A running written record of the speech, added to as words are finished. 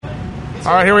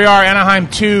All right, here we are, Anaheim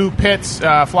 2 Pits,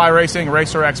 Fly Racing,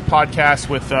 Racer X podcast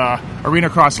with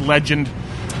Arena Cross legend,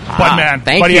 Budman,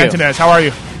 Buddy Antunez. How are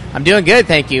you? I'm doing good,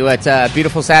 thank you. It's a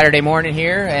beautiful Saturday morning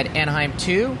here at Anaheim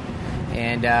 2,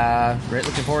 and we're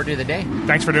looking forward to the day.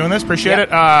 Thanks for doing this. Appreciate it.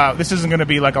 This isn't going to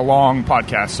be like a long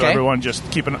podcast, so everyone just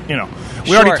keep it,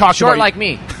 we already talked short about like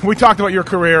me. We talked about your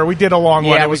career. We did a long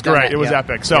one. It was great. It was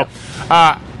epic. So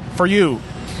for you,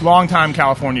 longtime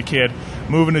California kid,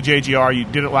 moving to JGR, you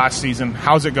did it last season.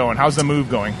 How's it going? How's the move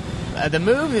going? The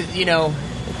move is,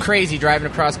 crazy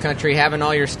driving across country, having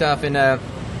all your stuff in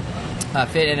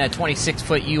fit in a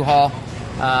 26-foot U-Haul.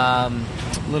 A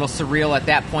little surreal at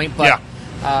that point, but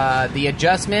the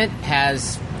adjustment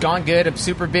has gone good. I'm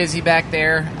super busy back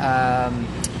there.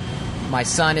 My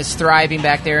son is thriving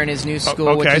back there in his new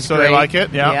school, which is so great. They like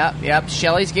it? Yeah. Yep.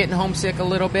 Shelly's getting homesick a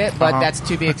little bit, but that's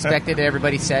to be expected,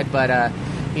 everybody said. But,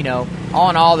 all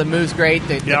in all, the move's great.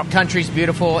 The country's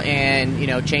beautiful,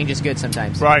 and, change is good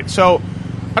sometimes. Right. So,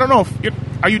 I don't know if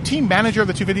are you team manager of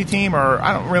the 250 team, or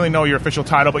I don't really know your official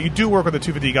title, but you do work with the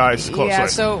 250 guys closely. Yeah,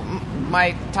 so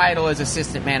my title is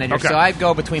assistant manager, so I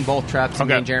go between both trucks, and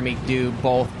me and Jeremy do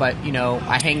both, but,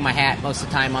 I hang my hat most of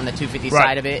the time on the 250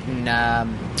 side of it, and,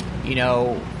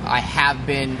 I have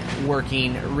been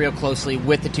working real closely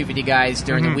with the 250 guys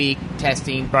during the week,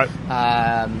 testing,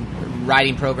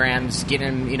 riding programs,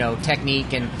 getting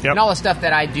technique, and all the stuff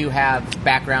that I do have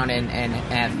background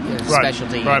and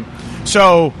specialty. Right.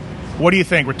 So, what do you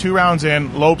think? We're 2 rounds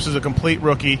in. Lopes is a complete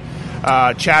rookie.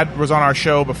 Chad was on our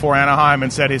show before Anaheim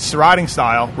and said his riding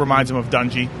style reminds him of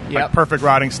Dungey, like perfect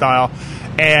riding style.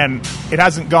 And it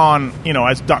hasn't gone,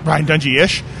 as Ryan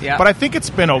Dungey-ish, but I think it's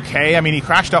been okay. I mean, he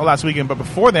crashed out last weekend, but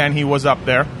before then he was up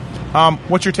there.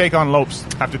 What's your take on Lopes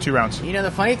after 2 rounds?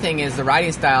 The funny thing is the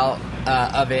riding style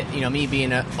of it, me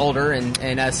being older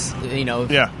and us,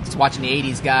 watching the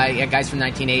 80s guys from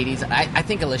 1980s, I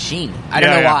think of Lachine. I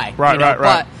don't know why. Right.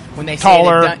 But when they say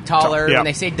taller, when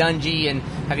they say Dungey, and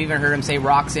I've even heard him say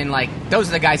Roxon, those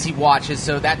are the guys he watches,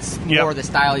 so that's more the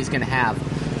style he's going to have.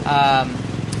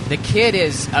 The kid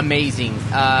is amazing.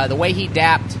 The way he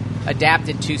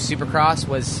adapted to Supercross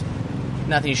was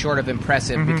nothing short of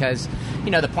impressive because,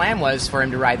 the plan was for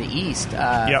him to ride the East,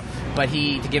 but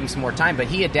to give him some more time. But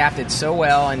he adapted so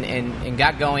well and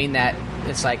got going that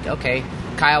it's like, okay,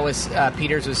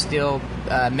 Peters was still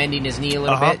mending his knee a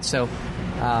little bit. So,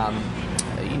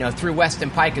 through Weston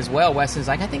Pike as well, Weston's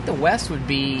like, I think the West would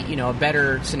be, a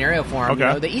better scenario for him.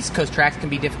 Okay. The East Coast tracks can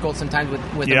be difficult sometimes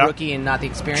with the rookie and not the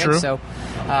experience. True. So,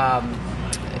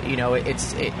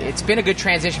 it's been a good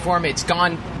transition for him. It's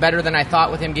gone better than I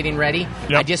thought with him getting ready.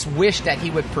 I just wish that he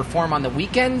would perform on the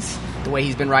weekends the way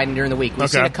he's been riding during the week. We've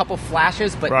seen a couple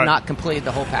flashes, but not completed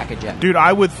the whole package yet. Dude,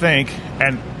 I would think,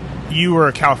 and you were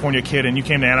a California kid and you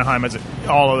came to Anaheim as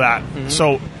all of that,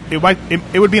 so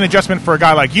it would be an adjustment for a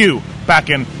guy like you back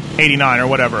in 89 or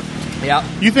whatever. Yeah.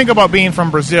 You think about being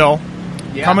from Brazil,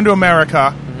 coming to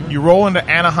America, you roll into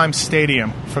Anaheim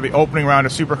Stadium for the opening round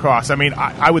of Supercross. I mean,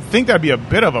 I would think that'd be a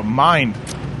bit of a mind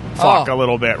fuck a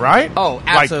little bit, right? Oh,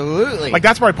 absolutely. Like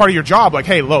that's probably part of your job. Like,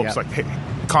 hey, Lopes, hey,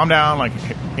 calm down,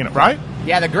 right?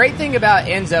 Yeah, the great thing about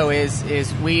Enzo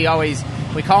is we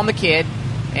call him the kid,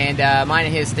 and mine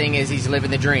and his thing is he's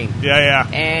living the dream. Yeah.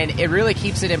 And it really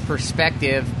keeps it in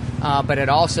perspective, but it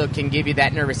also can give you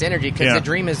that nervous energy because the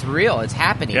dream is real. It's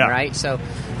happening, right? So,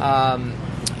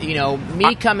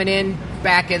 me coming in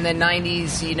back in the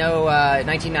 90s,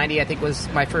 1990, I think was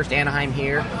my first Anaheim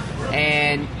here,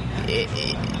 and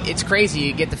it's crazy.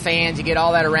 You get the fans, you get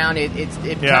all that around. It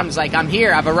becomes like, I'm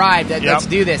here, I've arrived, let's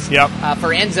do this. For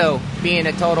Enzo, being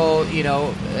a total,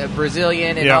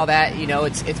 Brazilian and all that,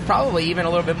 it's probably even a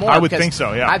little bit more. I would think so,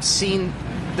 I've seen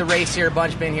the race here a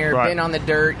bunch, been here, been on the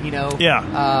dirt,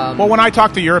 well, when I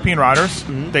talk to European riders,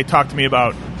 they talk to me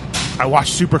about, I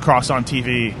watch Supercross on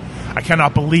TV. I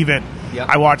cannot believe it.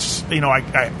 I watch,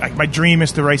 my dream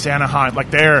is to race Anaheim.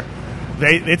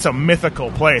 It's a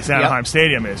mythical place. Anaheim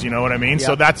Stadium is, you know what I mean?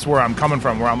 So that's where I'm coming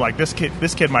from. Where I'm like, this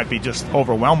kid might be just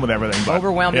overwhelmed with everything. But,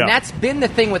 overwhelmed, and that's been the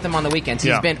thing with him on the weekends.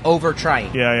 He's been over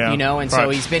trying. So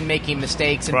he's been making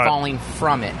mistakes and falling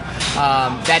from it.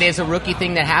 That is a rookie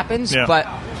thing that happens, but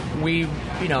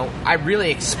I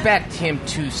really expect him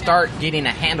to start getting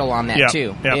a handle on that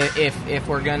too. If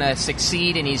we're going to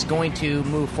succeed and he's going to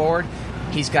move forward,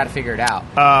 he's got to figure it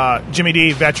out. Jimmy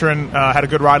D, veteran, had a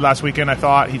good ride last weekend. I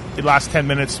thought the last 10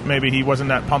 minutes maybe he wasn't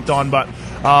that pumped on, but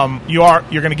you're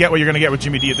going to get what you're going to get with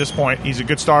Jimmy D at this point. He's a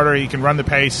good starter. He can run the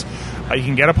pace. He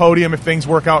can get a podium if things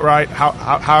work out right.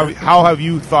 How have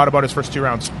you thought about his first 2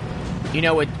 rounds?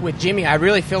 With Jimmy, I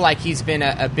really feel like he's been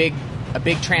a big a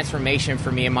big transformation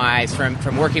for me in my eyes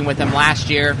from working with him last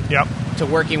year to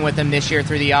working with him this year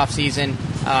through the off season.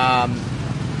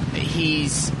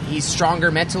 He's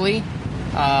stronger mentally.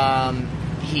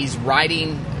 He's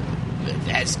riding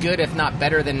as good, if not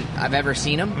better, than I've ever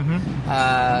seen him.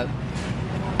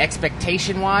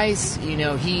 Expectation-wise,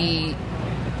 he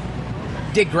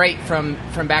did great from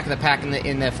back of the pack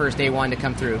in the first day one to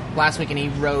come through. Last weekend he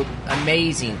rode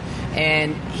amazing,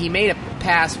 and he made a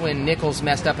pass when Nichols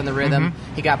messed up in the rhythm.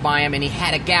 He got by him, and he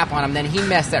had a gap on him. Then he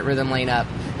messed that rhythm lane up,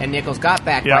 and Nichols got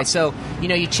back by. So,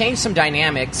 you change some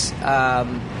dynamics,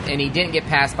 and he didn't get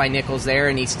passed by Nichols there,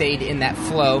 and he stayed in that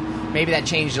flow. Maybe that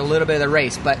changed a little bit of the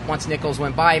race, but once Nichols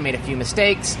went by, he made a few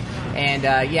mistakes, and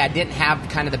didn't have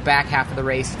kind of the back half of the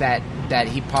race that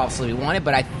he possibly wanted,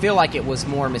 but I feel like it was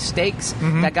more mistakes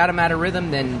that got him out of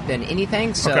rhythm than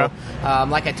anything. So,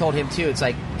 like I told him too, it's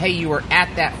like, hey, you were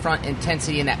at that front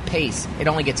intensity and that pace. It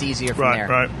only gets easier from there.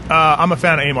 Right. I'm a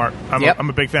fan of Amart. I'm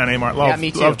a big fan of Amart.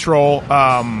 Me too. Love Troll.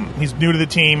 He's new to the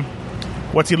team.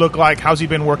 What's he look like? How's he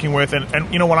been working with?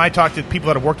 And when I talk to people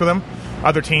that have worked with him,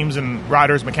 other teams and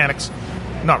riders, mechanics,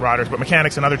 not riders, but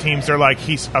mechanics and other teams, they're like,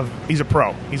 he's a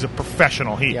pro. He's a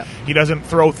professional. He doesn't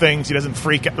throw things. He doesn't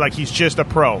freak. Like, he's just a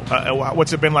pro.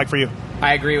 What's it been like for you?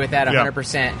 I agree with that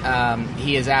 100%.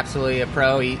 He is absolutely a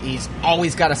pro. He's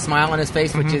always got a smile on his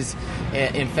face, which is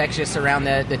infectious around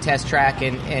the test track,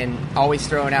 and always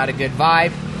throwing out a good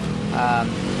vibe.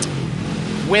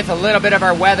 With a little bit of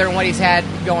our weather and what he's had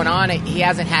going on, he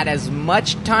hasn't had as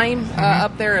much time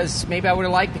up there as maybe I would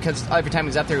have liked, because every time he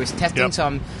was up there he was testing, so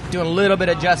I'm doing a little bit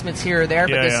of adjustments here or there.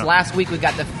 But this last week we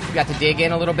got to dig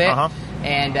in a little bit,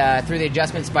 and through the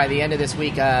adjustments by the end of this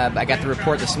week, I got the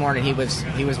report this morning. He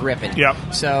was ripping.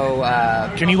 So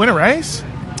can he win a race?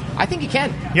 I think he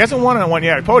can. He hasn't won one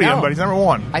yet, podium, but he's never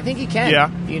won. I think he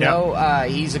can.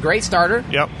 He's a great starter.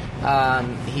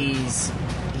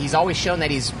 He's always shown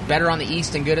that he's better on the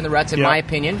East and good in the ruts, in my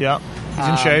opinion. He's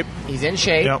in shape. He's in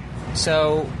shape.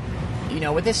 So,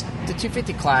 with the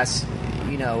 250 class,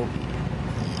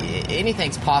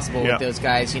 anything's possible with those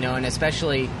guys, and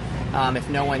especially if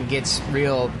no one gets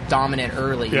real dominant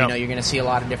early, you're going to see a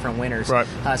lot of different winners. Right.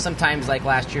 Sometimes, like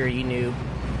last year, you knew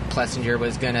Plessinger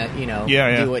was going to,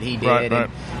 do what he did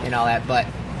and all that. But,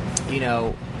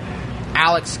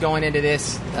 Alex going into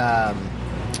this...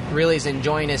 really is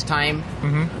enjoying his time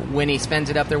when he spends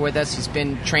it up there with us. He's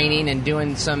been training and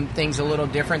doing some things a little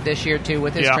different this year too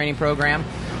with his training program,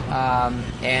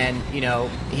 and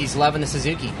he's loving the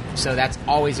Suzuki, so that's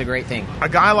always a great thing. A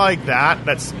guy like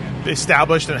that's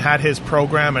established and had his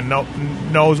program and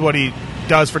knows what he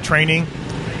does for training,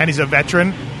 and he's a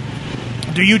veteran.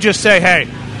 Do you just say, hey,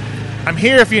 I'm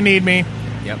here if you need me?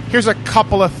 Here's a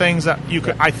couple of things that you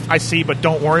could I see, but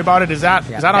don't worry about it. Is that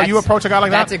how you approach a guy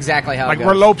like that? That's exactly how it goes.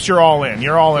 Where Lopes, you're all in.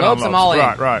 You're all in. Lopes, I'm all in.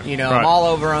 Right. I'm all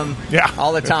over him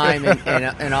all the time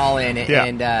and all in.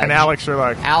 And Alex are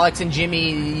like... Alex and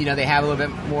Jimmy, they have a little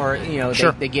bit more,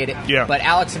 they get it. But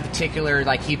Alex in particular,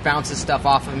 like, he bounces stuff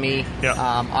off of me.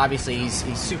 Obviously, he's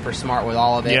super smart with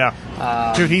all of it.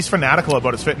 Dude, he's fanatical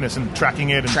about his fitness and tracking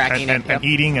it and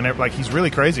eating, and like, he's really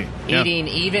crazy. Eating,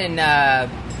 even,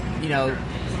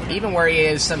 even where he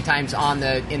is sometimes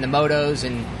in the motos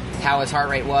and how his heart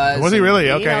rate was. Was he really?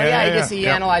 Okay. He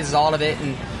analyzes all of it,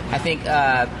 and I think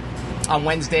on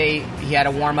Wednesday he had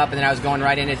a warm up, and then I was going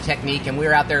right into technique, and we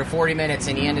were out there 40 minutes,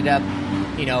 and he ended up,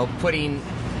 putting.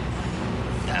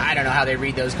 I don't know how they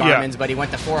read those Garmin's, but he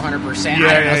went to 400%.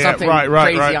 I don't know, something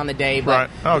crazy on the day, but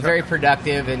was very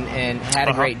productive and had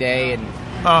a great day. And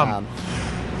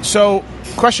so,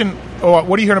 question.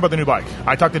 What are you hearing about the new bike?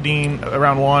 I talked to Dean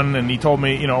around 1, and he told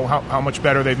me, how much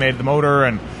better they've made the motor,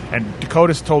 and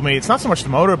Dakota's told me it's not so much the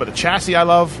motor, but the chassis. I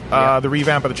love the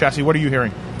revamp of the chassis. What are you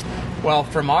hearing? Well,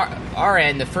 from our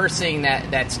end, the first thing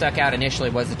that stuck out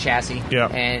initially was the chassis,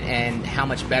 and how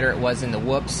much better it was in the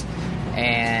whoops,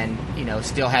 and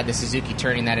still had the Suzuki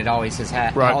turning that it always has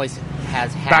had. Always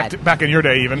has had. Back in your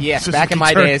day, even. Yes, Suzuki back in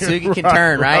my day, Suzuki can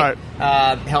turn, right?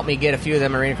 Helped me get a few of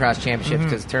them Arena Cross championships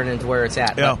because turning is where it's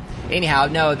at. But anyhow,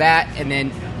 that, and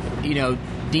then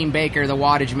Dean Baker, the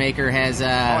wattage maker, has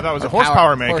that was a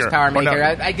horsepower maker. Horsepower maker.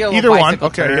 No. I get a little bicycle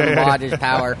term, wattage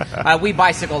power. We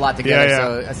bicycle a lot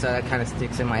together, so that kind of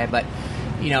sticks in my head. But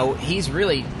he's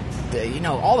really,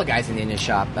 all the guys in the Innis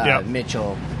shop,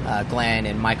 Mitchell, Glenn,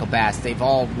 and Michael Bass, they've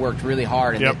all worked really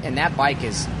hard, and that bike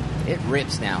it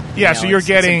rips now. Yeah, so you're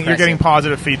getting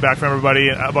positive feedback from everybody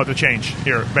about the change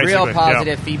here, basically. Real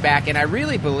positive feedback, and I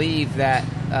really believe that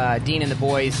Dean and the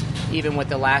boys, even with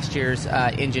the last year's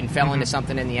engine, fell into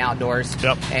something in the outdoors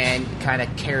and kind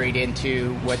of carried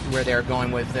into where they're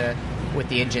going with the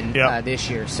engine this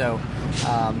year. So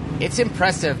it's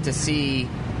impressive to see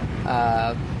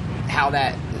how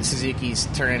that Suzuki's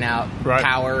turning out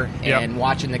power and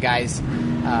watching the guys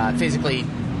physically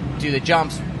do the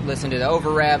jumps, listen to the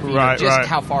over rev,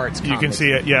 how far it's come. You can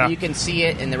see it, You can see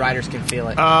it, and the riders can feel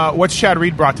it. What's Chad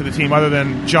Reed brought to the team other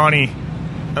than Johnny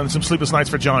and some sleepless nights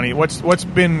for Johnny? What's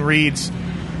been Reed's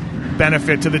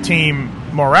benefit to the team?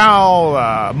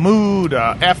 Morale, mood,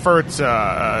 effort,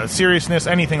 seriousness,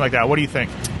 anything like that? What do you think?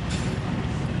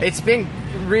 It's been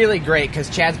really great because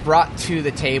Chad's brought to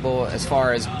the table as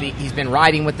far as he's been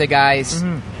riding with the guys,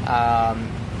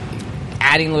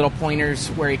 adding little pointers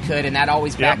where he could, and that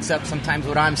always backs up sometimes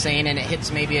what I'm saying, and it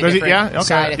hits maybe a different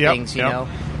side of things, you know.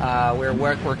 We're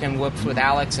working whoops with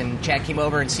Alex, and Chad came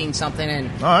over and seen something, and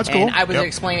that's cool. And I was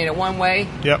explaining it one way,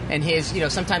 and his,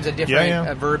 sometimes a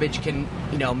different verbiage can,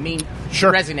 mean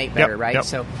resonate better, right?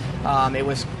 So it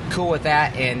was cool with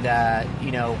that, and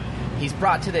he's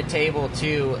brought to the table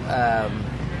too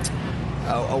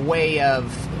a way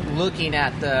of looking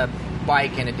at the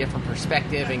bike in a different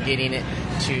perspective and getting it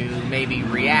to maybe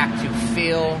react to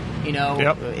feel,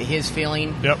 his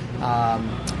feeling.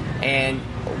 And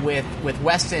with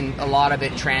Weston, a lot of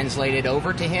it translated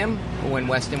over to him when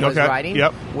Weston was riding,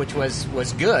 which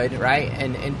was good, right?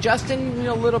 And Justin,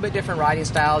 a little bit different riding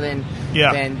style than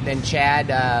Chad.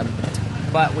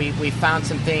 But we found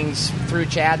some things through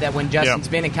Chad that when Justin's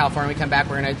been in California, we come back,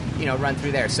 we're going to run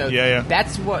through there. So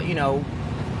that's what,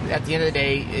 at the end of the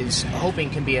day, is hoping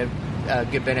can be a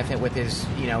good benefit with his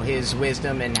his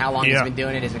wisdom and how long he's been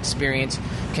doing it. His experience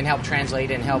can help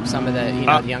translate and help some of the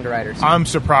the younger riders. I'm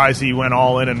surprised he went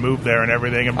all in and moved there and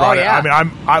everything and brought it. I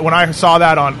mean, when I saw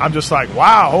that I'm just like,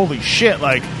 wow, holy shit!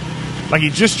 Like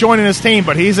he's just joining his team,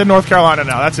 but he's in North Carolina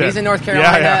now. That's it. He's in North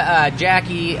Carolina.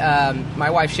 Jackie, my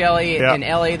wife Shelly, and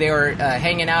Ellie, they were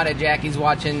hanging out at Jackie's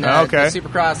watching the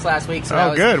Supercross last week. So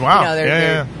that was, good. Wow.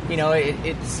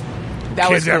 It's. That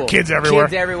was cool. Kids everywhere.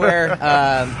 Kids everywhere.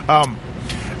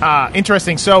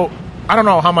 Interesting. So, I don't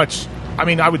know how much... I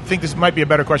mean, I would think this might be a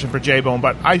better question for J-Bone,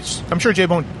 but I'm sure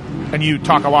J-Bone and you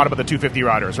talk a lot about the 250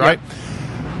 riders, right? Yep.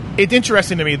 It's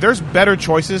interesting to me. There's better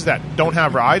choices that don't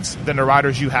have rides than the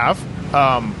riders you have.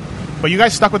 But you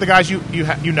guys stuck with the guys you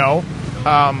know.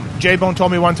 J-Bone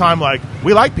told me one time, like,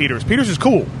 we like Peters. Peters is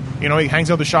cool. He hangs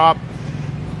out the shop.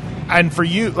 And for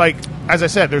you, like, as I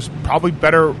said, there's probably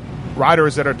better...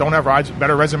 riders that don't have rides,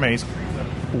 better resumes.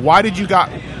 Why did you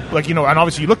and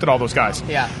obviously you looked at all those guys.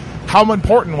 Yeah. How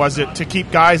important was it to keep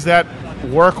guys that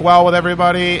work well with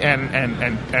everybody and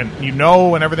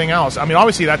everything else? I mean,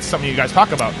 obviously that's something you guys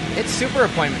talk about. It's super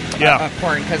important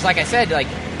because, like I said, like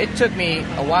it took me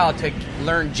a while to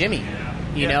learn Jimmy.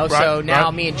 So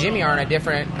now me and Jimmy are in a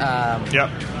different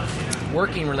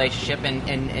working relationship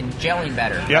and gelling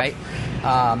better, right?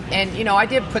 And I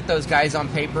did put those guys on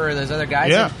paper, those other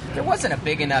guys. Yeah. And there wasn't a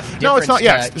big enough difference. No, it's not.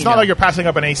 It's not like you're passing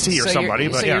up an AC or somebody.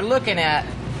 You're looking at,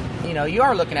 you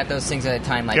are looking at those things at a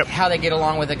time, like how they get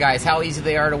along with the guys, how easy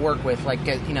they are to work with, like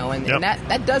and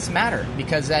that does matter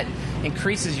because that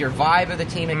increases your vibe of the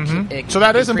team. It so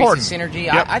that is important. Synergy.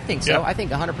 I think so. I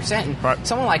think 100%. And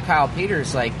someone like Kyle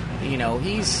Peters, like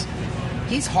he's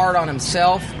hard on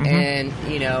himself, and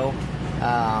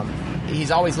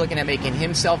he's always looking at making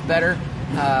himself better.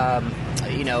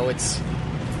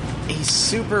 He's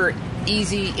super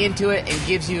easy into it and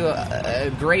gives you a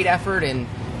great effort, and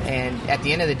at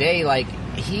the end of the day, like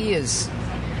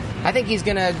I think he's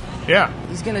gonna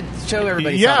show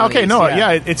everybody.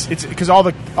 It's because all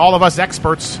of us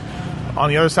experts on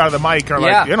the other side of the mic are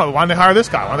like, why don't they hire this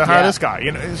guy? Why don't they hire this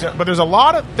guy? But there's a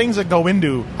lot of things that go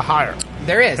into a hire.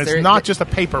 There is. It's not just a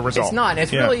paper result. It's not.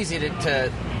 It's really easy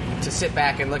to sit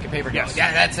back and look at paper and go,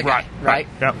 that's the guy, right?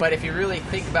 Yep. But if you really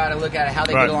think about it, look at it, how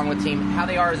they get along with the team, how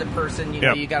they are as a person,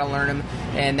 you got to learn them,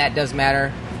 and that does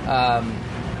matter.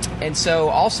 And so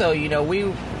also,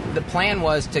 the plan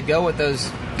was to go with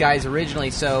those guys originally,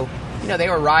 so, they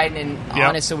were riding and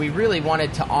honest, so we really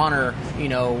wanted to honor,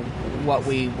 what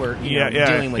we were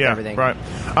doing with everything. Right.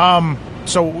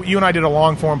 So you and I did a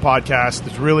long-form podcast.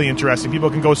 It's really interesting.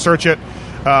 People can go search it.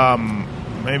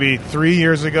 Maybe 3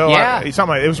 years ago,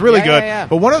 it was really good.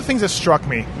 But one of the things that struck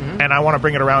me, and I want to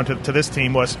bring it around to this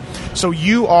team, was so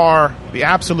you are the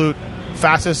absolute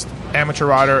fastest amateur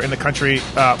rider in the country.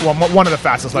 One of the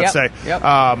fastest, let's say.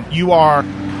 Yep. You are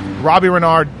Robbie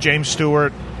Renard, James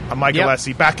Stewart, Mike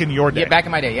Alessi, back in your day. Yeah, back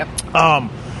in my day. Yep.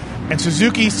 And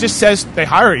Suzuki just says they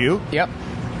hire you. Yep.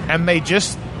 And they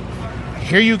just.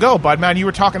 Here you go, bud, man. You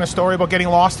were talking a story about getting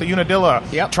lost at Unadilla,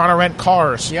 trying to rent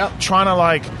cars, trying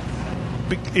to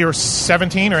you're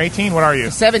 17 or 18? What are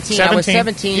you? 17. I was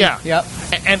 17. Yeah. Yep.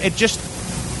 And it just...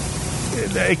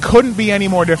 it couldn't be any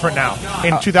more different now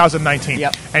in 2019.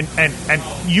 Yep. And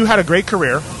you had a great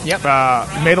career. Yep.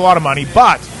 Made a lot of money,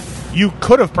 but you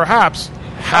could have perhaps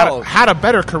had a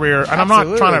better career. And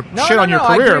Absolutely. I'm not trying to shit on your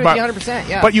career, I agree with you 100%,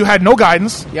 yeah. but you had no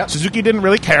guidance. Yep. Suzuki didn't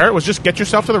really care. It was just get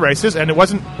yourself to the races, and it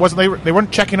wasn't they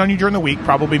weren't checking on you during the week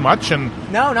probably much. And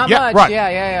no, not much. Right.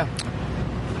 Yeah.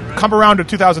 Come around to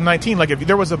 2019, like if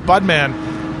there was a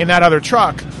Budman in that other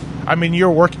truck, I mean,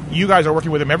 you guys are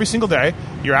working with him every single day.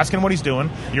 You're asking what he's doing.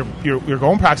 You're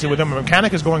going practicing with him. A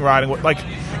mechanic is going riding. Like,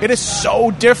 it is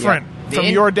so different from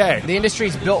your day. The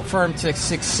industry's built for him to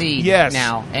succeed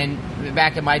now. And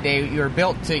back in my day, you were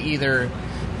built to either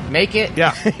make it,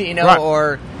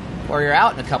 or you're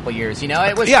out in a couple years.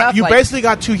 It was tough. You basically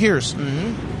got 2 years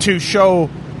to show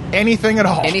anything at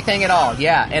all. Anything at all,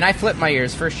 yeah. And I flipped my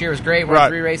years. First year was great. Won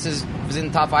 3 races, was in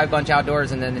the top 5 bunch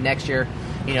outdoors, and then the next year,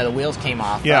 the wheels came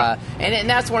off. Yeah. And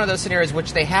that's one of those scenarios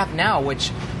which they have now,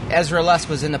 which Ezra Lusk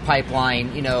was in the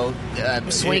pipeline.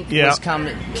 Swink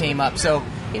came up. So,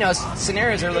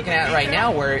 scenarios they're looking at right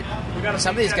now where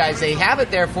some of these guys, they have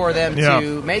it there for them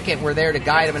to make it. We're there to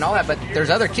guide them and all that, but there's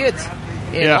other kids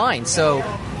in line. So,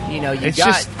 you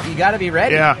got to be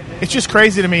ready. Yeah. It's just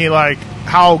crazy to me, like,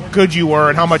 how good you were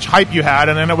and how much hype you had,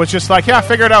 and then it was just like,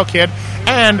 figure it out, kid.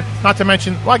 And not to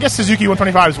mention, I guess Suzuki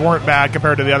 125s weren't bad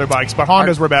compared to the other bikes, but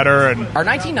Hondas were better. And our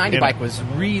 1990 bike was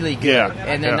really good,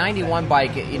 and the 91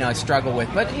 bike, I struggled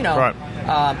with, but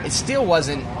it still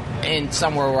wasn't in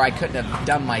somewhere where I couldn't have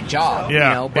done my job.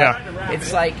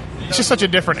 It's like it's just such a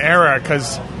different era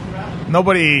because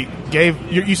nobody gave.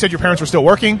 You said your parents were still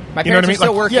working. My parents were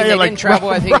still working. They didn't travel.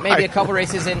 I think maybe a couple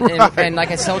races, and like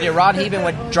I told you, Rod Heben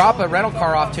would drop a rental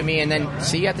car off to me, and then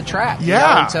see you at the track.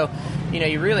 Yeah. And so,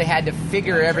 you really had to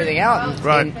figure everything out.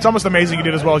 And it's almost amazing you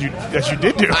did as well as you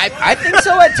did do. I think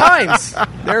so at times.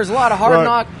 There's a lot of hard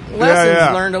knock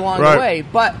lessons learned along the way.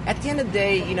 But at the end of the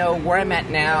day, where I'm at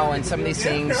now and some of these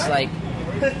things, like,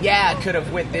 I could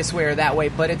have went this way or that way,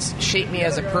 but it's shaped me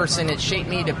as a person. It's shaped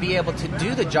me to be able to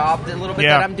do the job a little bit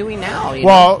that I'm doing now.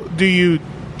 Do you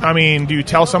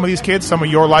tell some of these kids some of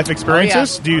your life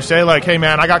experiences? Do you say, like, hey,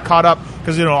 man, I got caught up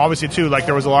because, obviously, too, like,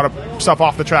 there was a lot of stuff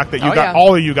off the track that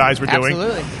all of you guys were doing.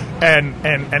 Absolutely.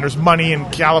 And there's money in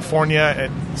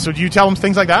California. So do you tell them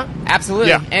things like that? Absolutely.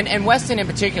 Yeah. And Weston in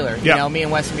particular. Me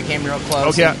and Weston became real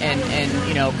close. Okay.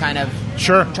 And kind of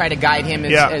try to guide him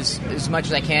as much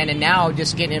as I can. And now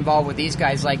just getting involved with these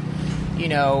guys, like,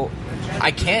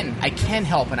 I can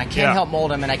help, and I can help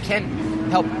mold them, and I can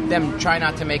help them try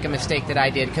not to make a mistake that I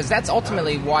did, because that's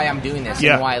ultimately why I'm doing this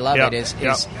and why I love it is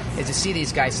to see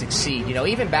these guys succeed.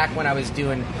 Even back when I was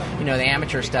doing the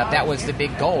amateur stuff, that was the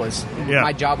big goal.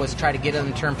 My job was to try to get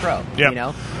them to turn pro.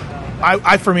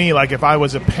 I for me, like, if I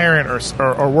was a parent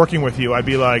or working with you, I'd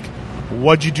be like,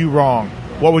 what'd you do wrong?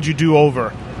 What would you do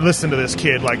over? Listen to this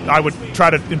kid. Like, I would try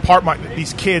to impart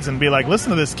these kids and be like, listen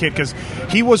to this kid, because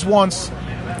he was once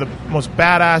the most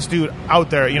badass dude out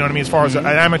there, as far as an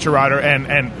amateur rider,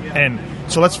 and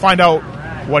so let's find out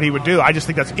what he would do. I just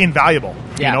think that's invaluable,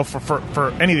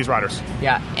 for any of these riders.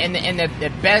 Yeah, and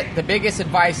the biggest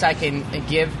advice I can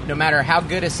give, no matter how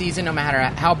good a season, no matter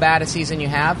how bad a season you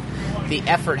have, the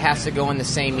effort has to go in the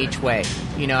same each way.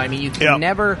 You can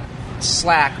never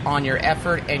slack on your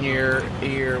effort and your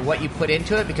what you put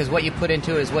into it, because what you put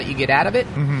into it is what you get out of it.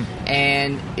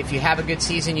 And if you have a good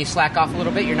season, you slack off a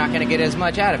little bit, you're not going to get as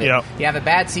much out of it. You have a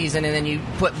bad season and then you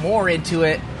put more into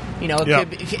it,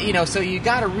 so you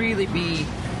got to really be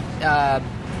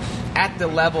at the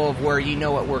level of where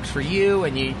what works for you,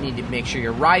 and you need to make sure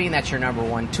you're riding. That's your number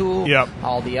one tool.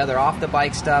 All the other off the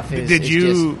bike stuff is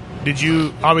did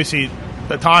you obviously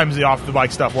at times the off the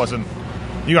bike stuff wasn't.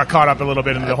 You got caught up a little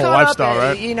bit in the whole lifestyle,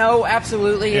 right?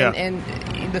 Absolutely. Yeah. And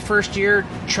the first year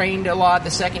trained a lot.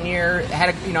 The second year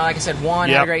had like I said,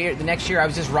 had a great year. The next year I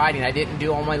was just riding. I didn't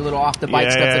do all my little off the bike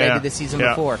stuff that I did the season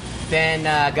before. Then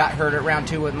got hurt at round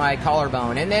 2 with my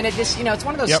collarbone, and then it just it's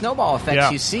one of those snowball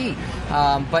effects you see.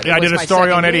 But I did a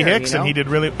story on Eddie Hicks, and he did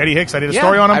really. Eddie Hicks, I did a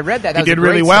story on him. I read that. He did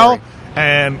really well,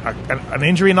 and an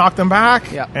injury knocked him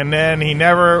back, and then he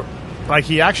never. Like,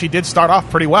 he actually did start off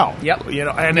pretty well.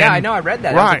 I know. I read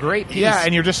that. Right. That was a great piece. Yeah,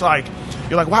 and you're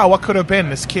like, wow, what could have been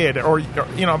this kid? Or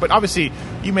but obviously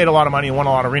you made a lot of money and won a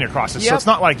lot of arena crosses, so it's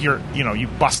not like you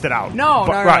busted out. No,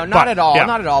 not at all.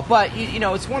 Not at all. But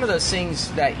it's one of those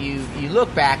things that you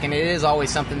look back, and it is always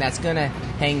something that's going to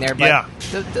hang there. But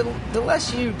the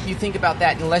less you think about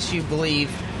that, and the less you believe,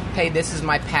 hey, this is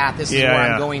my path, this is where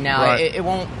I'm going now, it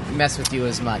won't mess with you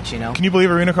as much, Can you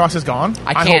believe Arena Cross is gone?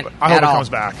 I can't. I hope it comes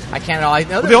back. I can't at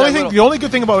all. The only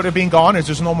good thing about it being gone is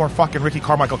there's no more fucking Ricky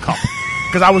Carmichael Cup.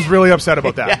 because I was really upset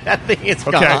about that. Yeah, that thing is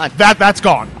gone. That's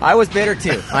gone. I was bitter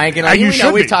too. I ain't gonna. You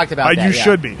should. We've talked about that. You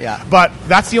should be. Yeah. But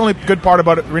that's the only good part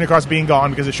about Arena Cross being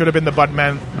gone, because it should have been the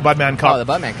Budman Cup. Oh, the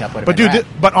Budman Cup would have been. But dude,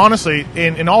 but honestly,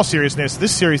 in all seriousness,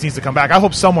 this series needs to come back. I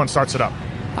hope someone starts it up.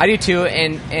 I do too,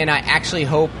 and I actually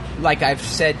hope, like I've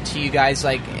said to you guys,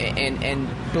 like, and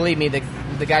believe me, the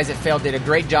guys at Fail did a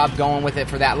great job going with it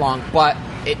for that long, but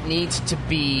it needs to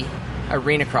be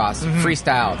Arena Cross,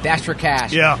 freestyle, Dash for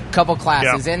Cash, couple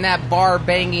classes, and that bar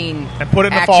banging, and put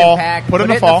it in the fall. Put it in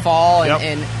the fall,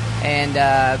 and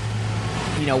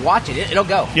watch it. It'll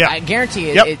go. Yeah. I guarantee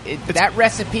it. That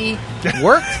recipe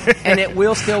worked, and it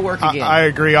will still work again. I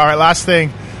agree. All right, last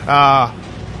thing.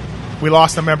 We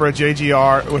lost a member of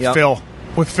JGR with Phil.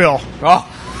 With Phil.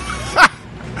 Oh.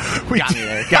 Got me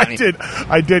there. Got me.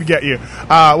 I did get you.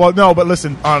 Well, no, but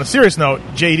listen, on a serious note,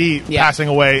 JD passing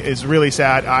away is really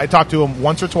sad. I talked to him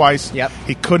once or twice. Yep.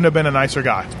 He couldn't have been a nicer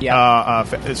guy.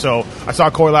 So I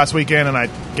saw Coy last weekend, and I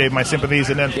gave my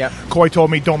sympathies, and then Coy told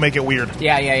me, don't make it weird.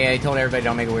 Yeah. He told everybody,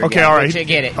 don't make it weird. Okay, all right. You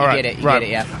get it. You get it,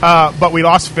 yeah. But we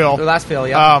lost Phil.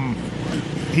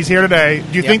 He's here today.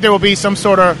 Do you think there will be some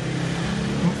sort of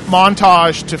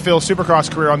montage to Phil's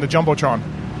Supercross career on the Jumbotron?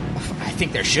 I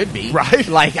think there should be, right?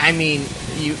 Like,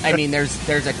 there's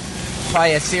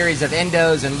probably a series of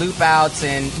endos and loop outs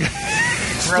and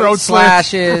throat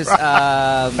slashes.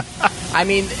 Right.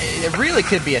 It really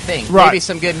could be a thing. Right. Maybe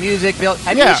some good music built.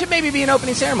 It should maybe be an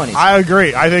opening ceremony. I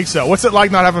agree. I think so. What's it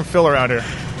like not having Phil around here?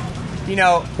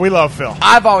 We love Phil.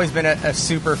 I've always been a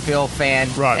super Phil fan,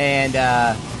 right? And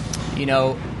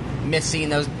miss seeing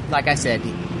those. Like I said,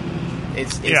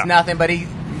 it's nothing but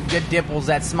good dimples,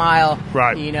 that smile,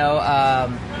 right?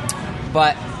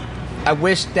 But I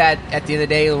wish that at the end of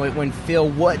the day, when Phil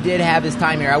did have his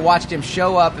time here, I watched him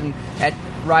show up and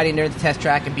riding near the test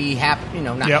track and be happy,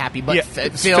 not happy, but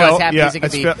Phil as happy as he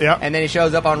could be. And then he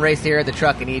shows up on race here at the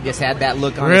truck, and he just had that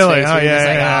look on his face.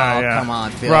 Come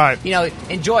on, Phil. Right.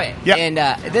 Enjoy it. Yep. And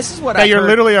this is what I heard. You're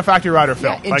literally a factory rider,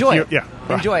 Phil. Enjoy it.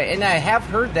 Enjoy it. And I have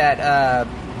heard that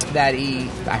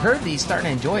I heard he's starting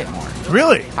to enjoy it more.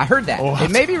 Really? I heard that.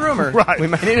 It may be rumor. Right. We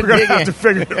might need to We're going to have to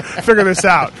figure this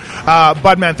out.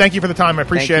 Budman, thank you for the time. I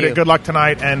appreciate it. Good luck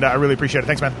tonight, and I really appreciate it.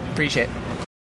 Thanks, man. Appreciate it.